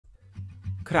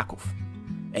Kraków,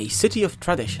 a city of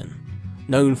tradition,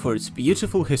 known for its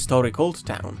beautiful historic old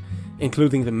town,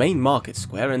 including the main market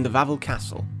square and the Wawel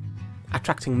Castle,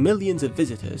 attracting millions of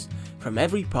visitors from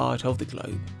every part of the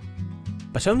globe.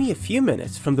 But only a few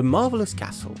minutes from the marvellous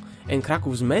castle and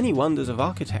Krakow's many wonders of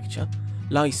architecture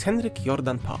lies Henryk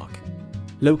Jordan Park.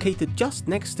 Located just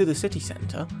next to the city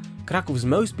centre, Krakow's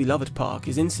most beloved park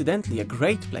is incidentally a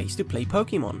great place to play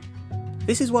Pokémon.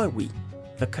 This is why we,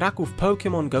 the Kraków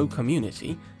Pokémon GO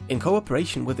community, in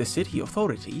cooperation with the city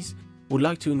authorities, would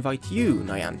like to invite you,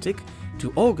 Niantic,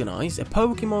 to organise a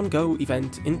Pokémon GO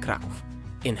event in Kraków,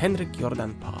 in Henryk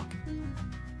Jordan Park.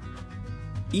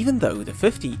 Even though the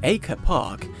 50-acre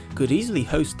park could easily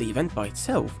host the event by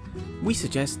itself, we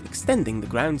suggest extending the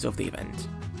grounds of the event.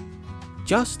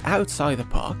 Just outside the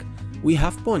park, we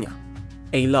have Ponia,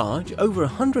 a large, over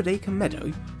 100-acre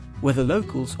meadow where the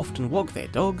locals often walk their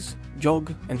dogs,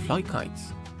 jog and fly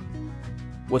kites.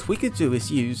 What we could do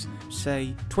is use,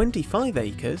 say, 25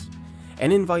 acres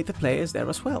and invite the players there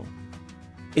as well.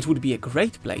 It would be a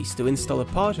great place to install a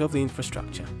part of the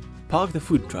infrastructure, park the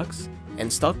food trucks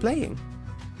and start playing.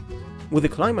 With the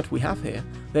climate we have here,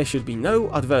 there should be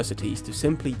no adversities to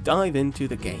simply dive into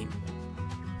the game.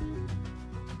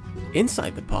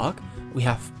 Inside the park, we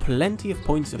have plenty of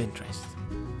points of interest.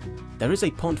 There is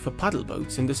a pond for paddle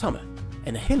boats in the summer,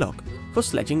 and a hillock for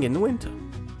sledging in the winter.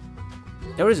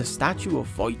 There is a statue of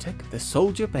Wojtek, the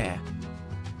soldier bear.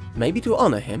 Maybe to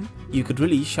honor him, you could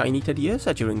release shiny Teddy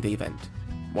Ursa during the event.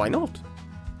 Why not?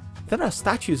 There are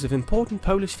statues of important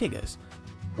Polish figures.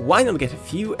 Why not get a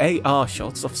few AR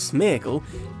shots of Smeargle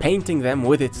painting them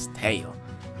with its tail?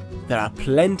 There are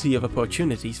plenty of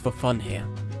opportunities for fun here.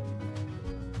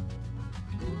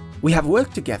 We have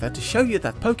worked together to show you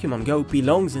that Pokémon GO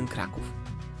belongs in Kraków.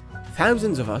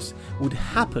 Thousands of us would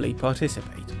happily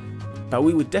participate, but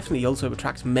we would definitely also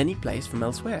attract many players from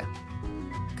elsewhere.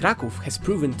 Kraków has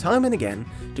proven time and again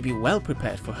to be well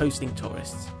prepared for hosting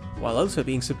tourists, while also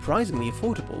being surprisingly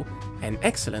affordable and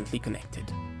excellently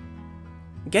connected.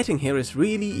 Getting here is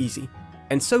really easy,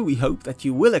 and so we hope that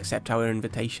you will accept our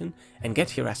invitation and get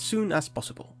here as soon as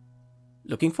possible.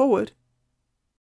 Looking forward!